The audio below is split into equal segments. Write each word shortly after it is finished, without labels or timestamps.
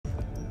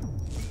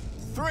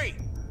3,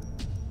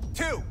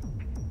 2.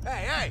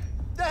 Hey,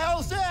 the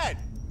hell's that?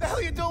 The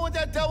hell you doing with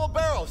that double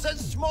barrel? It says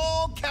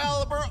small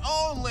caliber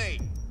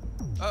only.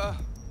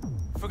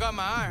 Forgot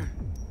my iron.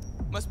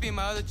 Must be in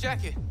my other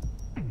jacket.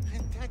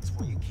 And that's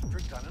where you keep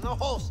your gun in a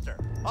holster.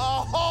 A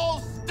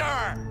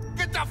holster!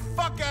 Get the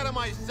fuck out of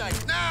my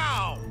sight,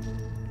 now!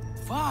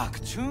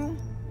 Fuck, June.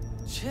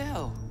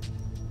 Chill.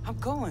 I'm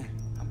going.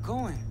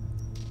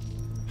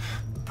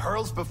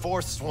 Pearls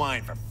before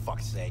swine, for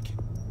fuck's sake.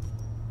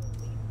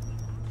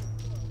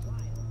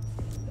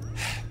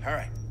 All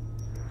right.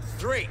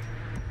 3,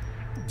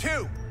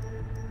 2,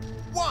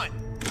 1.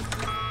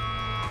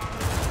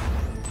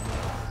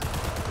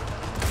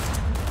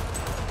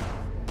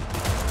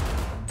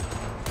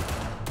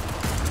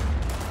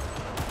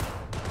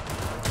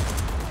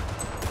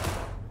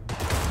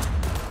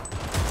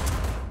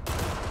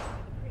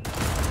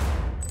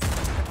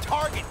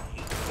 Target!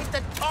 Hit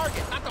the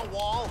target, not the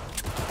wall!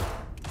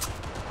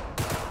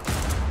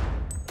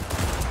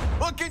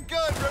 Looking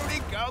good,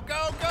 Rudy! Go,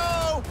 go,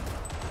 go!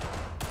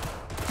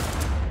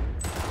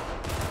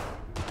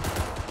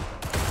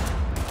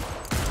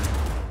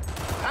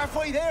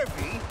 Halfway there,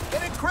 V.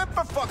 Get a grip,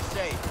 for fuck's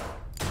sake!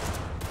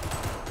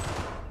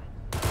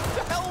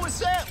 The hell was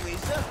that,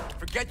 Lisa?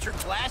 Forget your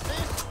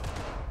glasses?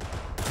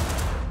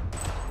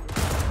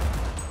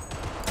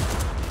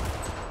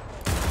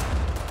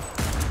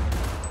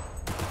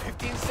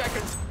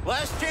 Seconds.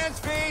 Last chance,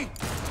 V.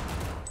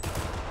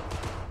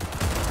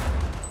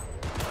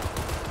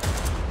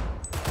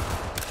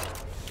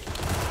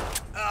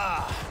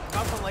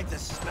 Nothing like the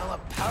smell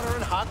of powder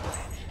and hot lead.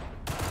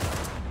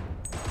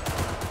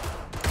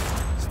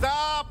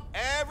 Stop!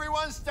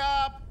 Everyone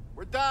stop!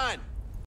 We're done.